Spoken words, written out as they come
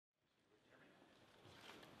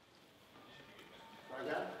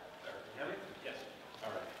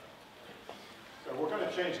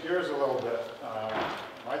change gears a little bit.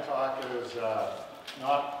 My talk is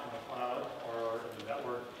not in the cloud or in the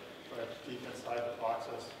network, but deep inside the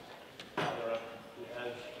boxes, either at the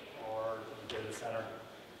edge or in the data center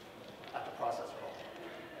at the processor level.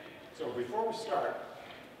 So before we start,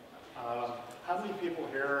 how many people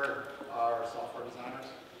here are software designers?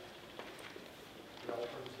 Developers?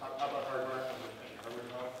 How about hardware? Any hardware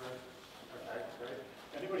developers? Okay, great.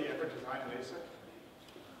 Anybody ever designed an ASIC?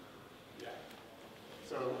 Yeah.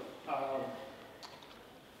 So I'm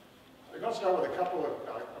going to start with a couple of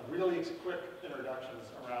really quick introductions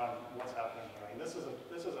around what's happening here. And this is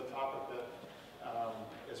a topic that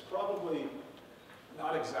is probably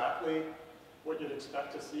not exactly what you'd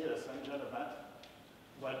expect to see at a SENGEN event,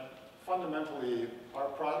 but fundamentally, the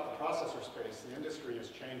processor space, the industry is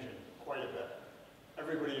changing quite a bit.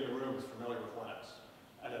 Everybody in the room is familiar with Linux,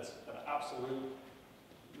 and it's an absolute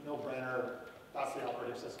no-brainer. That's the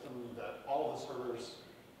operating system that all of the servers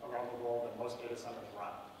around the world and most data centers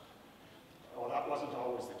run. Well, that wasn't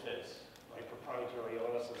always the case. Right? Proprietary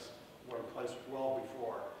OSs were in place well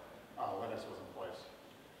before Linux was in place.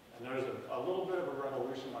 And there's a little bit of a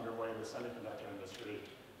revolution underway in the semiconductor industry,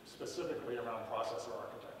 specifically around processor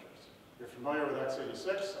architectures. You're familiar with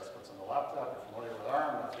x86, that's what's on the laptop. You're familiar with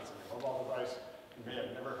ARM, that's what's in your mobile device. You may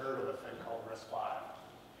have never heard of a thing called RISC-V.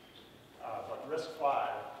 But RISC-V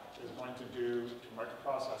is going to do to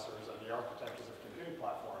microprocessors and the architectures of computing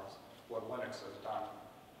platforms what Linux has done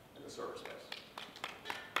in the server space.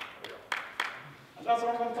 There we go. And that's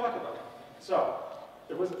what I'm going to talk about. So,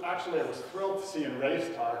 I was thrilled to see in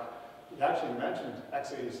Ray's talk, he actually mentioned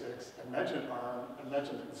x86, and mentioned ARM, and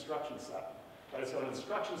mentioned instruction set. Right? So an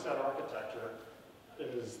instruction set architecture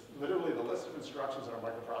is literally the list of instructions that a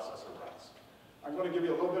microprocessor runs. I'm going to give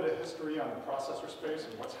you a little bit of history on the processor space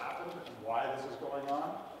and what's happened and why this is going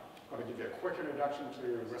on. I'm going to give you a quick introduction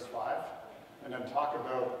to RISC-V, and then talk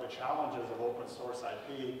about the challenges of open source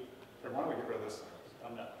IP. Why don't we get rid of this?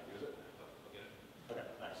 I'm not going to use it. Okay,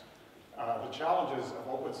 thanks. The challenges of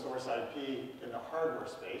open source IP in the hardware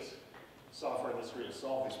space, software industry to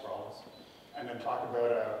solve these problems, and then talk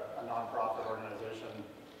about a nonprofit organization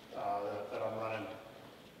that I'm running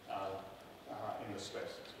in this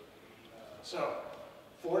space. So,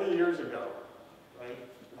 40 years ago, right,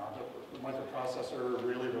 the microprocessor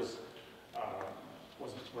really was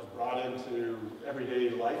brought into everyday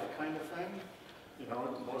life kind of thing. You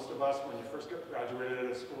know, most of us, when you first graduated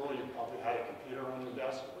out of school, you probably had a computer on your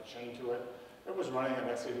desk with a chain to it. It was running an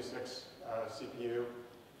x86 CPU,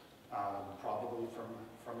 probably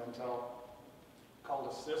from Intel, called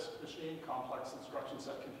a CISC machine, complex instruction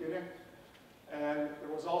set computing. And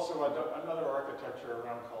there was also another architecture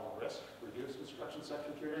around called RISC, reduced instruction set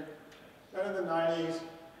computing. Then in the 90s,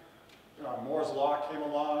 Moore's law came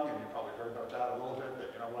along, and you probably heard about that a little bit,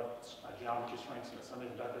 that, you know what, geometry shrinks in the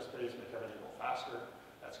semiconductor space, make everything go faster.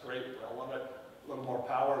 That's great, we all love it. A little more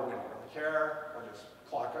power, we don't really care. Or just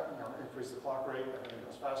clock up, increase the clock rate, everything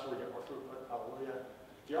goes faster, we get more throughput, hallelujah.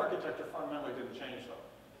 The architecture fundamentally didn't change though.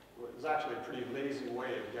 It was actually a pretty lazy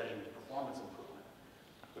way of getting performance improvement.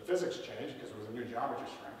 The physics changed because it was a new geometry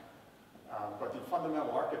shrink, but the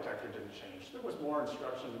fundamental architecture didn't change. There was more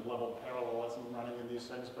instruction level parallelism running in these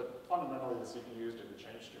things, but fundamentally the CPUs didn't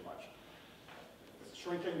change too much. The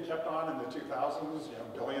shrinking kept on in the 2000s,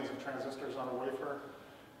 billions of transistors on a wafer.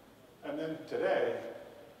 And then today,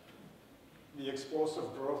 the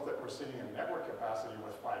explosive growth that we're seeing in network capacity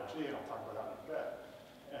with 5G, and I'll talk about that in a bit,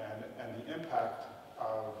 and the impact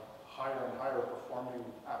of higher and higher performing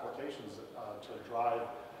applications to drive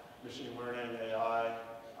machine learning, AI,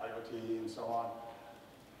 IoT, and so on,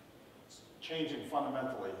 it's changing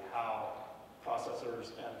fundamentally how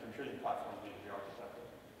processors and computing platforms need to be architected.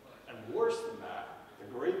 And worse than that, the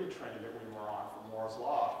gravy train that we were on for Moore's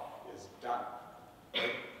law is done.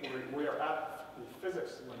 We are at the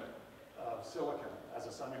physics limit of silicon as a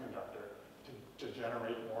semiconductor to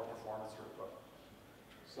generate more performance throughput.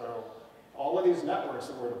 So all of these networks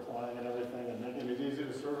that we're deploying and everything and making it easy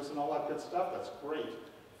to service and all that good stuff, that's great.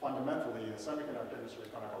 Fundamentally, the semiconductor industry is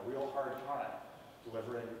going to have a real hard time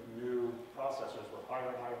delivering new processors with higher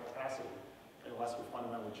and higher capacity unless we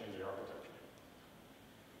fundamentally change the architecture.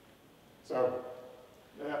 So,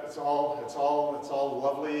 yeah, it's all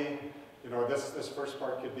lovely. This first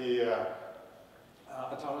part could be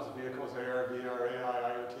autonomous vehicles, AR, VR,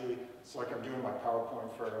 AI, IoT. It's like I'm doing my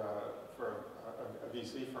PowerPoint for a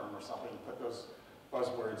VC firm or something. You put those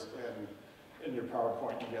buzzwords in your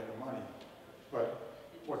PowerPoint and you get the money. But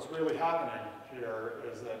what's really happening here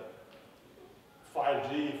is that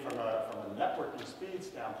 5G from a networking speed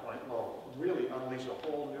standpoint will really unleash a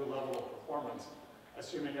whole new level of performance,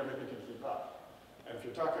 assuming everything can keep up. And if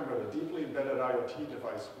you're talking about a deeply embedded IoT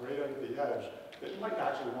device right out at the edge that you might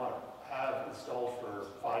actually want to have installed for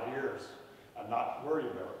 5 years and not worry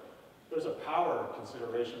about, there's a power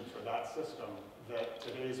consideration for that system that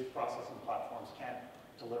today's processing platforms can't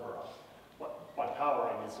deliver on. By power,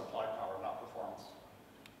 I mean supply power, not performance.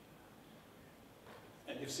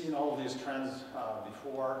 And you've seen all of these trends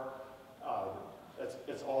before.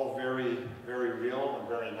 It's all very, very real and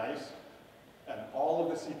very nice. And all of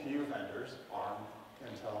the CPU vendors, ARM,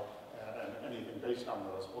 Intel, and anything based on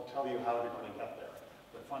those, will tell you how they're going to get there.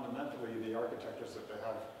 But fundamentally, the architectures that they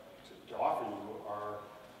have to offer you are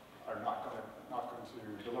not going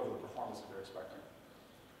to deliver the performance that they're expecting.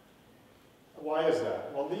 Why is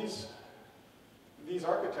that? Well, these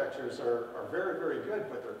architectures are very, very good,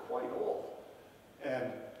 but they're quite old.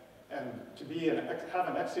 And to have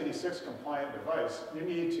an x86 compliant device, you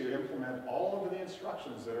need to implement all of the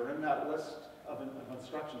instructions that are in that list of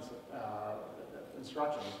instructions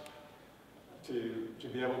to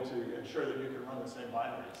be able to ensure that you can run the same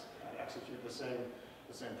binaries and execute the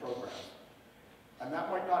same programs. And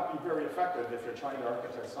that might not be very effective if you're trying to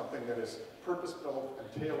architect something that is purpose-built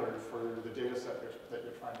and tailored for the data set that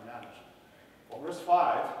you're trying to manage. Well, RISC-V,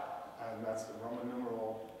 and that's the Roman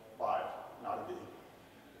numeral 5, not a V,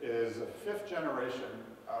 is a 5th generation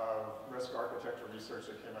of RISC architecture research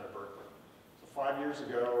that came out of Berkeley. So 5 years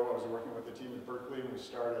ago, I was working with the team at Berkeley, and we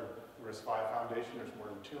started RISC-V Foundation. There's more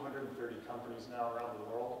than 230 companies now around the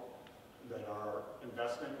world that are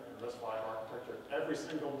investing in RISC-V architecture. Every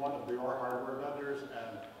single one of your hardware vendors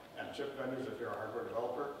and chip vendors, if you're a hardware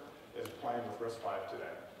developer, is playing with RISC-V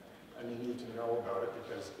today. And you need to know about it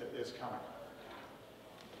because it is coming.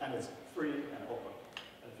 And it's free and open.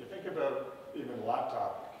 And if you think about even the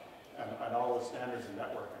laptop and all the standards in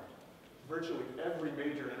networking, virtually every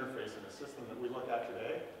major interface in the system that we look at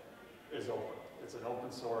today is open. It's an open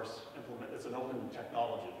source it's an open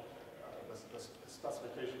technology. The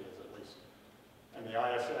specification is at least. And the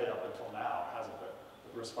ISA up until now hasn't been.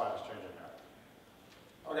 But RISC-V is changing that.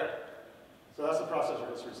 Okay, so that's the processor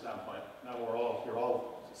history standpoint. Now you're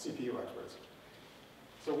all CPU experts.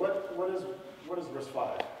 So what is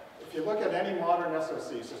RISC-V? If you look at any modern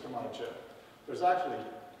SoC, system on a chip, there's actually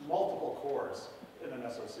multiple cores in an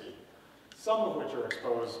SoC, some of which are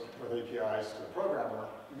exposed with APIs to the programmer,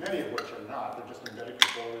 many of which are not. They're just embedded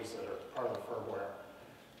controllers that are part of the firmware.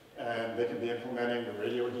 And they can be implementing the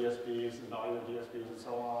radio DSPs and the audio DSPs and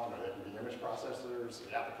so on, or they can be image processors,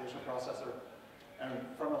 the application processor. And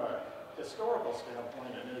from a historical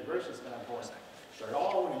standpoint and integration standpoint, they're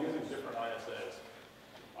all using different ISAs.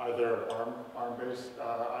 Either ARM-based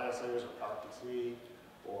ISAs or PowerPC,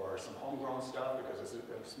 or some homegrown stuff because it's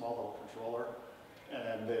a small little controller.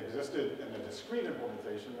 And they existed in a discrete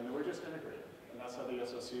implementation and they were just integrated. And that's how the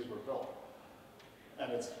SoCs were built.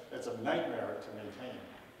 And it's a nightmare to maintain.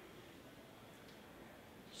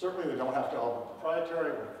 Certainly they don't have to all be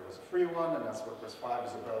proprietary. It was a free one, and that's what RISC-V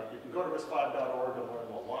is about. You can go to risc-v.org and learn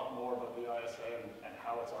a lot more about the ISA and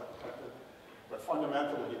how it's architected. But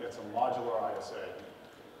fundamentally, it's a modular ISA.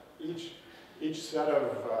 Each set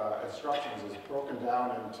of instructions is broken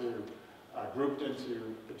down into, grouped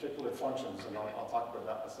into particular functions, and I'll talk about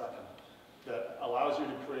that in a second, that allows you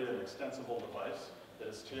to create an extensible device that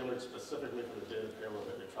is tailored specifically for the data payload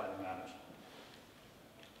that you're trying to manage.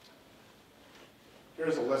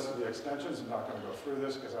 Here's a list of the extensions. I'm not going to go through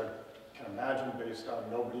this because I can imagine, based on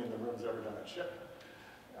nobody in the room has ever done a chip,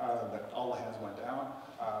 that all the hands went down.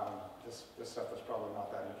 This stuff is probably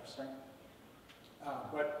not that interesting.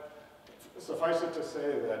 But suffice it to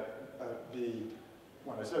say that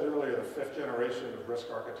when I said earlier, the 5th generation of RISC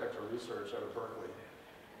architecture research out of Berkeley,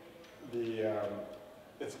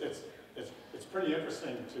 it's pretty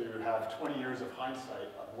interesting to have 20 years of hindsight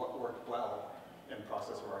of what worked well in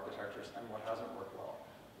processor architectures and what hasn't worked well.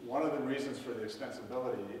 One of the reasons for the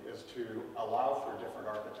extensibility is to allow for different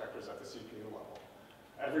architectures at the CPU level.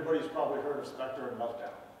 Everybody's probably heard of Spectre and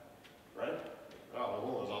Meltdown, right? Oh,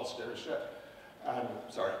 well, it's all scary shit.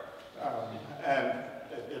 Sorry. And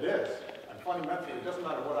it is. And fundamentally, it doesn't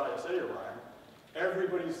matter what ISA you're running,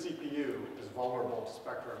 everybody's CPU is vulnerable to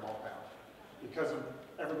Spectre and Meltdown because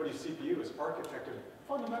everybody's CPU is architected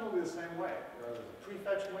fundamentally the same way. There's a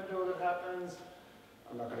prefetch window that happens.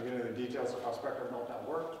 I'm not going to get into the details of how Spectre and Meltdown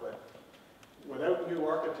worked, but without new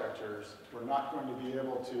architectures, we're not going to be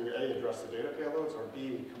able to, A, address the data payloads, or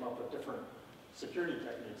B, come up with different security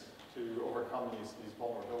techniques to overcome these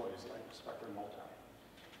vulnerabilities like Spectre and Meltdown.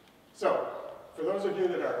 So, for those of you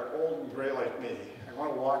that are old and gray like me, I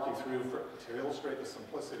want to walk you through, to illustrate the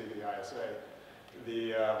simplicity of the ISA,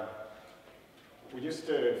 we used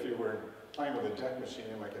to, if you were playing with a deck machine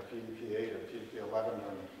like a PDP-8 or PDP-11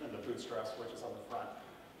 and the bootstrap switches on the front,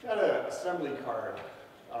 you had an assembly card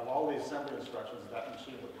of all the assembly instructions that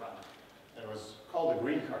machine would run. And it was called a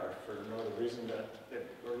green card for no other reason that it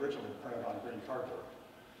originally printed on green cardboard.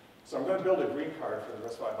 So I'm going to build a green card for the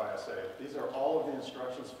RISC-V ISA. These are all of the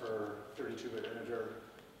instructions for 32-bit integer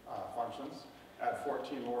functions. Add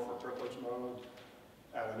 14 more for privilege mode.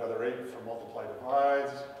 Add another 8 for multiply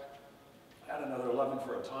divides. Add another 11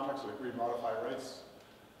 for atomics, with read modify rates.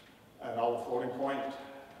 And all the floating point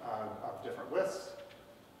of different widths.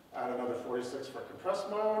 Add another 46 for compressed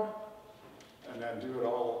mode. And then do it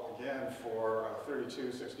all again for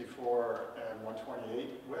 32, 64, and 128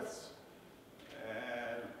 widths.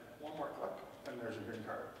 And one more click, and there's your green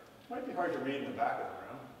card. Might be hard to read in the back of the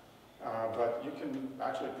room, but you can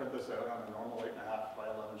actually print this out on a normal 8.5 by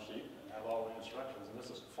 11 sheet and have all the instructions. And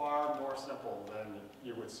this is far more simple than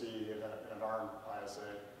you would see in an ARM ISA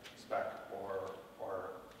spec or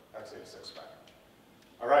x86 spec.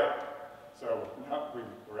 All right, so now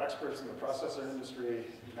we're experts in the processor industry.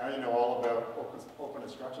 Now you know all about open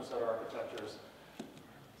instruction set architectures.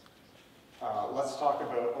 Let's talk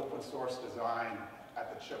about open source design at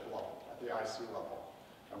the chip level, at the IC level,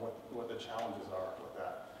 and what the challenges are with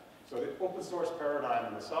that. So the open source paradigm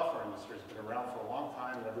in the software industry has been around for a long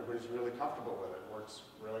time, and everybody's really comfortable with it. It works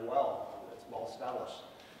really well. It's well established.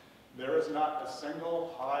 There is not a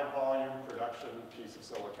single high volume production piece of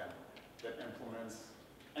silicon that implements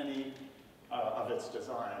any of its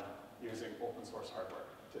design using open source hardware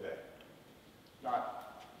today.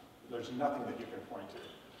 There's nothing that you can point to.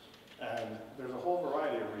 And there's a whole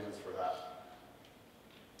variety of reasons for that.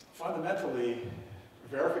 Fundamentally,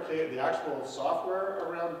 the actual software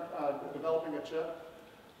around developing a chip,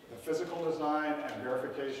 the physical design and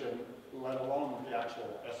verification, let alone the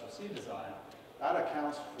actual SoC design, that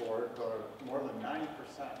accounts for more than 90%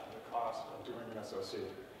 of the cost of doing an SoC.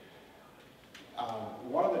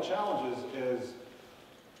 One of the challenges is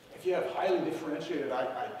if you have highly differentiated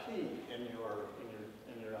IP in your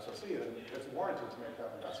SoC, then it's warranted to make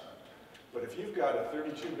that investment. But if you've got a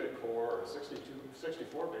 32-bit core or a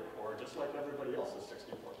 64-bit core, just like everybody else's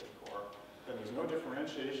 64-bit core, then there's no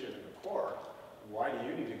differentiation in the core. Why do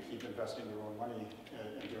you need to keep investing your own money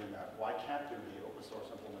in doing that? Why can't there be open source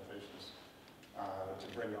implementations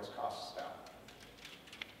to bring those costs down?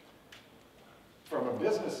 From a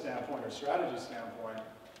business standpoint or strategy standpoint,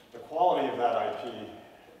 the quality of that IP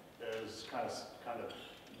is kind of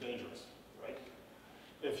dangerous, right?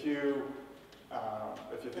 If you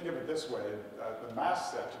think of it this way, the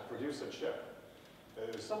mass set to produce a chip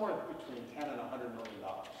is somewhere between $10 and $100 million,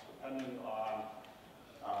 depending on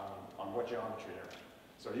what geometry you're in.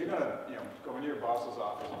 So you're going to go into your boss's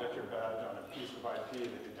office, get your badge on a piece of IP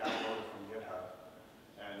that you downloaded from GitHub,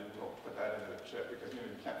 and we'll put that into the chip, because you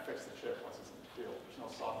can't fix the chip once it's in the field. There's no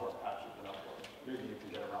software patch you can upload. Maybe you can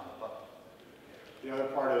get around the bug. The other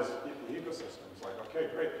part is the ecosystem. It's like, okay,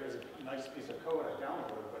 great, here's a nice piece of code I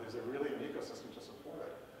downloaded, but is there really an ecosystem to support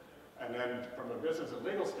it? And then from a business and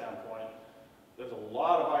legal standpoint, there's a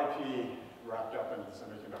lot of IP wrapped up into the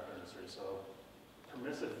semiconductor industry. So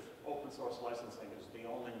permissive open source licensing is the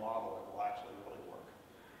only model that will actually really work.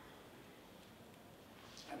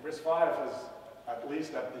 And RISC-V has, at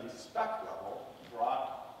least at the spec level,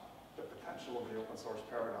 brought the potential of the open source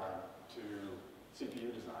paradigm to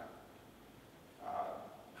CPU design.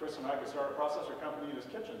 Chris and I could start a processor company in his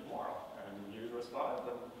kitchen tomorrow and use RISC-V,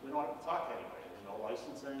 but we don't have to talk anyway. There's no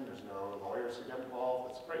licensing, there's no lawyers who get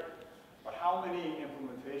involved, it's great. But how many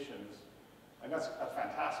implementations, and that's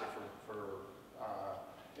fantastic for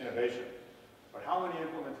innovation, but how many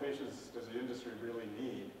implementations does the industry really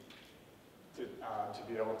need to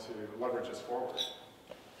be able to leverage this forward?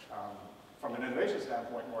 From an innovation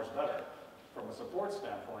standpoint, more is better. From a support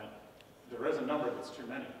standpoint, there is a number that's too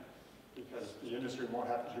many, because the industry won't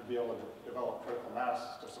have to be able to develop critical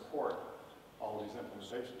mass to support all of these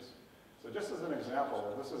implementations. So just as an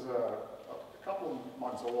example, this is a couple of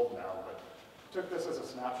months old now, but took this as a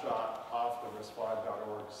snapshot off the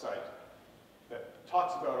RISC-V.org site that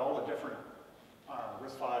talks about all the different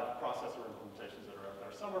RISC-V processor implementations that are out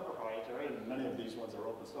there. Some are proprietary, and many of these ones are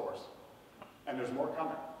open source. And there's more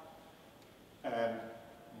coming. And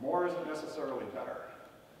more isn't necessarily better.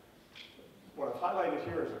 What I've highlighted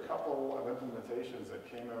here is a couple of implementations that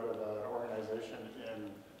came out of an organization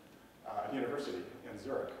in a university in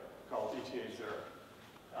Zurich called ETH Zurich.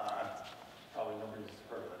 Probably nobody's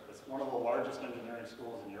heard of it. It's one of the largest engineering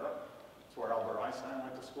schools in Europe. It's where Albert Einstein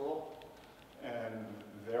went to school. And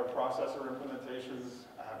their processor implementations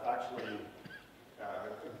have actually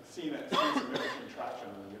seen significant traction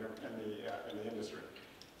in the industry.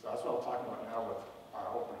 So that's what I'll talk about now with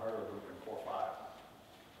Open Hardware Group and Core 5.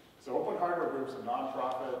 So Open Hardware Group is a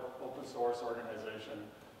nonprofit, open source organization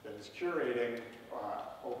that is curating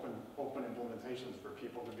open implementations for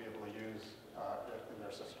people to be able to use in their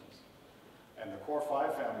systems. And the Core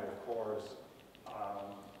 5 family of cores,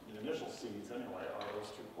 the initial seeds anyway, are those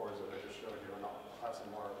two cores that I just showed you, and I'll have some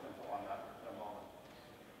more info on that in a moment.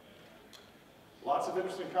 Lots of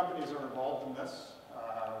interesting companies are involved in this.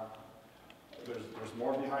 There's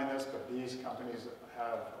more behind this, but these companies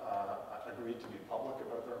have agreed to be public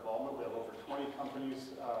about their involvement. We have over 20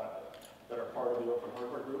 companies that are part of the Open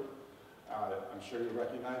Hardware Group. I'm sure you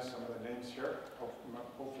recognize some of the names here,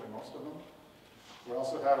 hopefully most of them. We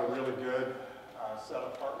also have a really good set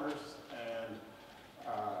of partners and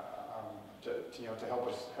to help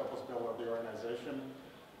us build up the organization.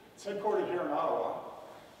 It's headquartered here in Ottawa,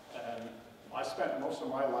 and I spent most of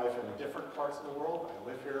my life in different parts of the world. I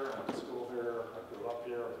live here, I went to school here, I grew up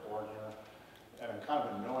here, I was born here, and I'm kind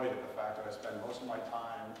of annoyed at the fact that I spend most of my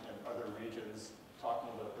time in other regions talking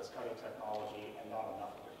about this kind of technology and not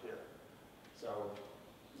enough of it here. So,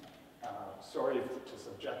 sorry to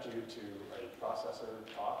subject you to a processor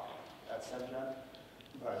talk at SenGen,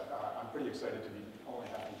 but I'm pretty excited to be only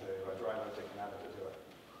having to drive out to Canada to do it.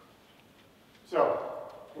 So,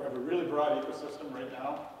 we have a really broad ecosystem right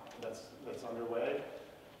now that's underway.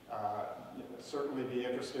 Certainly be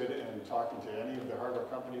interested in talking to any of the hardware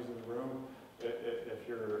companies in the room if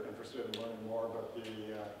you're interested in learning more about the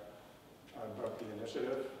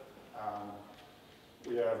initiative.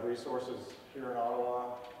 We have resources here in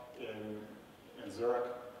Ottawa, in Zurich,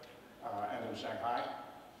 and in Shanghai.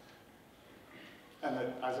 And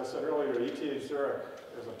as I said earlier, ETH Zurich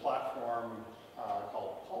is a platform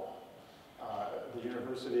called Pulp. The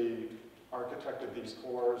university architected these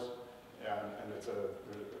cores, and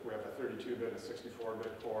we have a 32-bit and a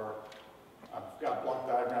 64-bit core. I've got block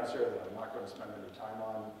diagrams here that I'm not going to spend any time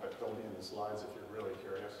on, but they'll be in the slides if you're really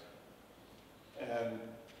curious. And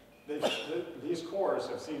these cores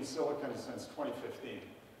have seen silicon since 2015.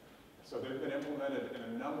 So they've been implemented in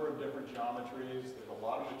a number of different geometries. There's a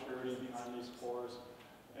lot of maturity behind these cores,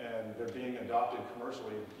 and they're being adopted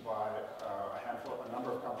commercially by a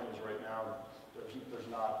number of companies right now. There's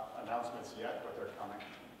not announcements yet, but they're coming.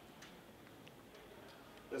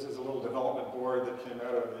 This is a little development board that came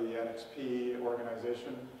out of the NXP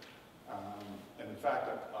organization. And in fact,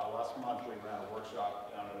 last month we ran a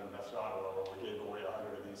workshop down at Invest Ottawa where we gave away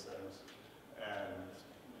 100 of these things and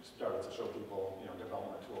started to show people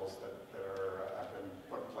development tools that have been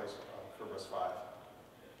put in place for RISC-V.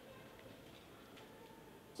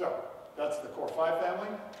 So that's the Core 5 family.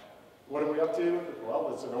 What are we up to?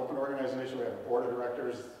 Well, it's an open organization. We have a board of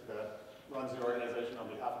directors that runs the organization on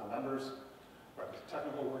behalf of the members. We have a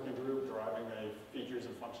technical working group driving the features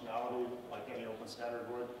and functionality like any open standard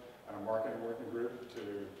would, and a marketing working group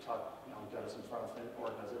to get us in front of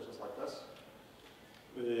organizations like this.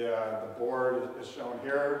 The board is shown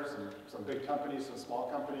here, some big companies, some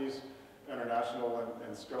small companies, international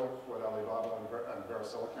in scope with Alibaba and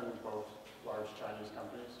VeriSilicon, both large Chinese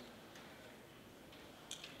companies.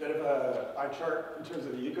 Bit of a eye chart in terms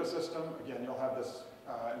of the ecosystem. Again, you'll have this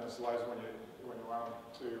in the slides when you want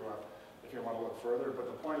to, if you want to look further. But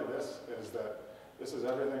the point of this is that this is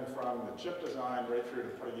everything from the chip design right through to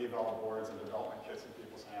putting eval boards and development kits in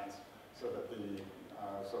people's hands, so that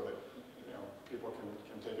people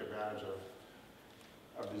can take advantage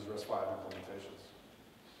of these RISC-V implementations.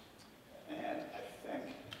 And I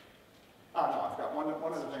think, no, I've got one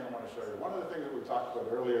other thing I want to show you. One of the things that we talked about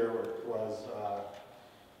earlier was,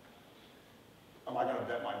 am I going to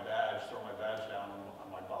bet my badge, throw my badge down on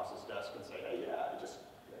my boss's desk and say, hey, yeah,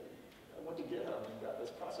 I went to GitHub and got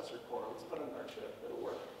this processor core, let's put it in our chip, it'll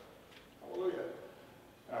work. Hallelujah.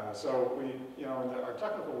 So in our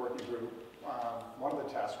technical working group, one of the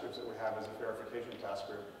task groups that we have is a verification task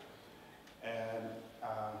group. And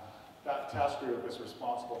that task group is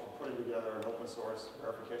responsible for putting together an open source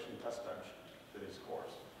verification test bench for these cores.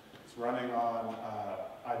 It's running on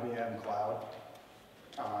IBM Cloud.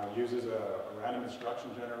 Uses a random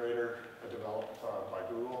instruction generator developed by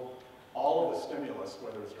Google. All of the stimulus,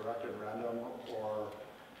 whether it's directed random or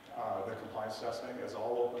the compliance testing, is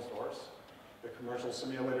all open source. The commercial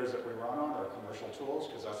simulators that we run on are commercial tools,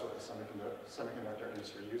 because that's what the semiconductor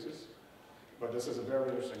industry uses. But this is a very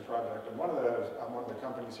interesting project, and one of the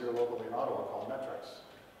companies here locally in Ottawa called Metrics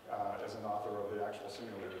is an author of the actual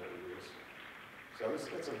simulator that we use. So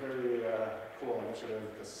it's a very cool initiative.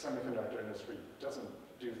 The semiconductor industry doesn't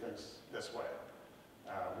do things this way.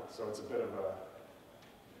 So it's a bit of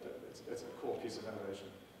it's a cool piece of innovation.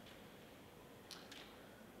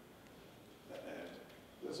 And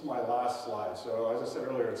This is my last slide. So as I said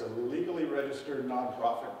earlier, it's a legally registered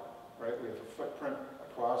nonprofit, right? We have a footprint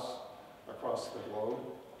across the globe.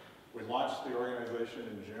 We launched the organization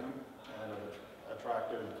in June and have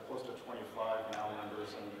attracted close to 25 now members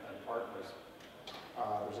and partners.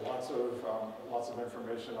 There's lots of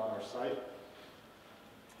information on our site,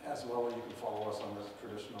 as well as you can follow us on the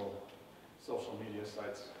traditional social media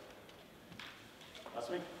sites. That's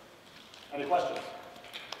me. Any questions?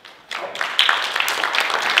 Oh.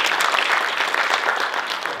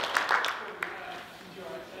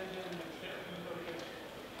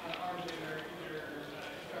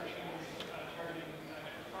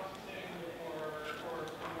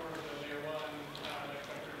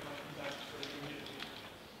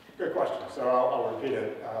 Good question. So I'll repeat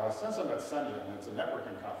it. Since I'm at Sendon, it's a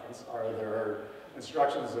networking conference, are there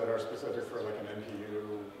instructions that are specific for like an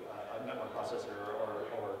NPU, a network processor,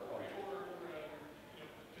 or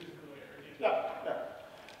yeah.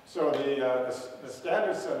 So the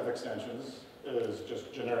standard set of extensions is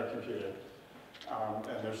just generic computing.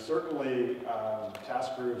 And there's certainly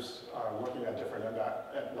task groups looking at different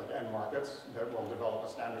end markets that will develop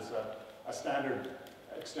a standard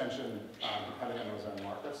extension depending on those end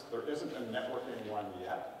markets. There isn't a networking one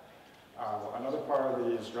yet. Another part of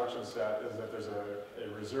the instruction set is that there's a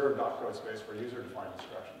reserved opcode space for user-defined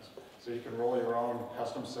instructions. So you can roll your own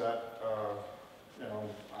custom set of,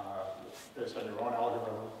 based on your own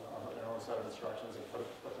algorithm, your own set of instructions and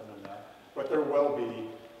put them in there. But there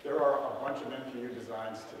are a bunch of NPU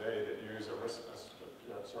designs today that use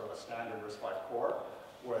sort of a standard RISC-V core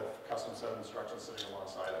with custom set of instructions sitting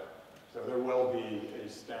alongside it. So there will be a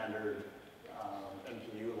standard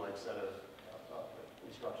NPU-like set of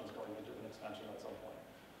instructions going into an extension at some point.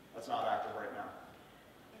 That's not active right now.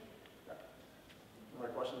 Yeah.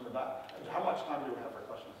 Any questions in the back? How much time do we have for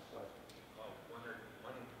questions? One or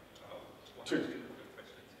two.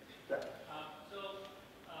 Questions. Yeah. On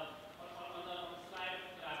the slide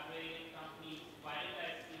of collaborating companies, why did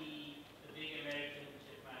I see the big American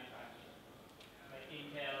chip manufacturers, like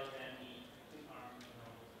Intel and the ARM?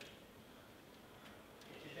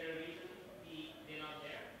 Is there a reason they're not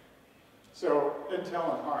there? So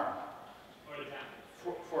Intel and ARM. For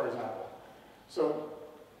example. For example. So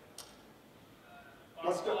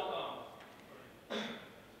let's go.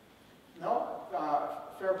 No,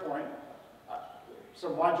 fair point. So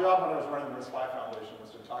my job when I was running the RISC-V Foundation was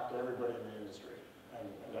to talk to everybody in the industry,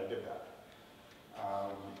 and I did that.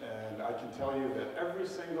 And I can tell you that every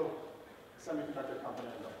single semiconductor company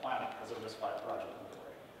on the planet has a RISC-V project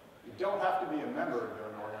underway. You don't have to be a member of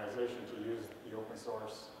an organization to use the open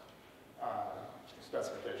source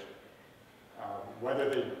specification. Whether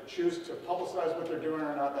they choose to publicize what they're doing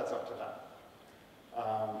or not, that's up to them.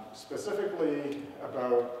 Specifically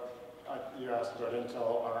about, you asked about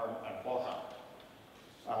Intel, ARM, and Qualcomm.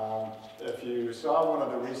 If you saw one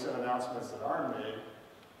of the recent announcements that ARM made,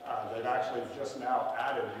 they've actually just now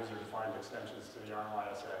added user-defined extensions to the ARM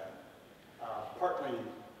ISA, partly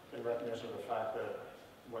in recognition of the fact that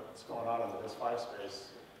what's going on in the RISC-V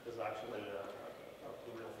space is actually a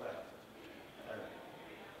real thing. And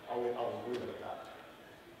I'll leave it at that.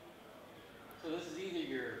 So this is either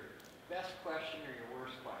your best question or your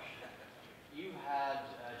worst question. You had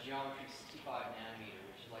geometry 65 nanometer,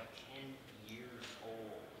 which is like 10 years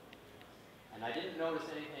old. And I didn't notice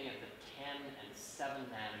anything at the 10 and 7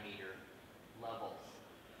 nanometer levels.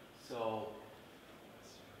 So,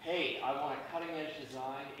 hey, I want a cutting edge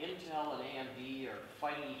design. Intel and AMD are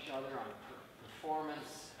fighting each other on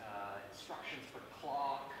performance, instructions per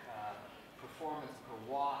clock, performance per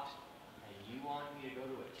watt, and you want me to go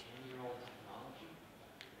to a 10-year-old technology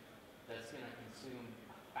that's going to consume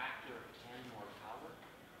a factor of 10 more power?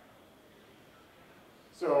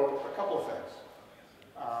 So a couple of things.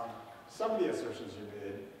 Some of the assertions you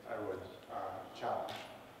made, I would challenge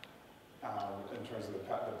in terms of the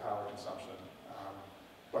power consumption.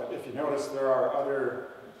 But if you notice, there are other,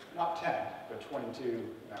 not 10, but 22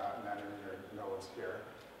 nanometer nodes here.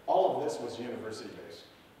 All of this was university-based.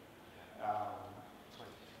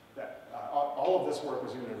 All of this work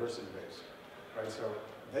was university-based, right? So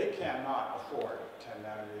they cannot afford 10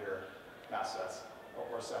 nanometer mass sets,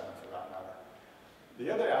 or 7 for that matter. The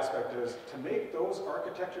other aspect is, to make those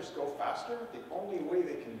architectures go faster, the only way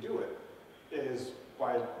they can do it is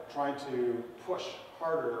by trying to push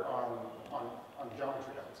harder on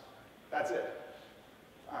geometry nodes. That's it.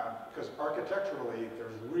 Because architecturally,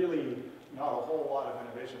 there's really not a whole lot of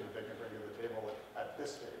innovation that they can bring to the table at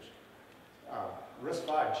this stage.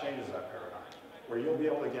 RISC-V changes that paradigm, where you'll be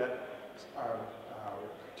able to get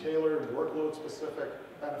tailored, workload-specific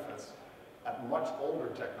benefits at much older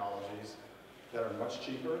technologies that are much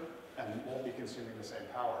cheaper and won't be consuming the same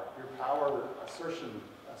power. Your power assertion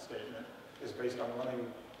statement is based on running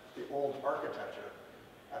the old architecture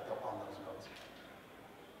on those nodes.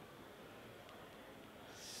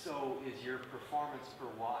 So is your performance per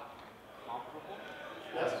watt comparable?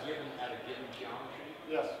 Yes. At a given geometry?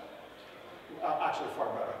 Yes. Actually, far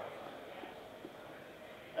better.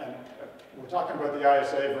 And we're talking about the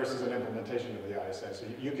ISA versus an implementation of the ISA. So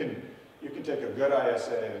you can take a good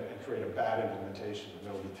ISA and create a bad implementation, and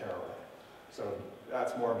it'll be terrible. So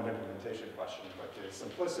that's more of an implementation question. But the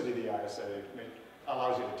simplicity of the ISA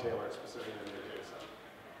allows you to tailor it specifically to your data set.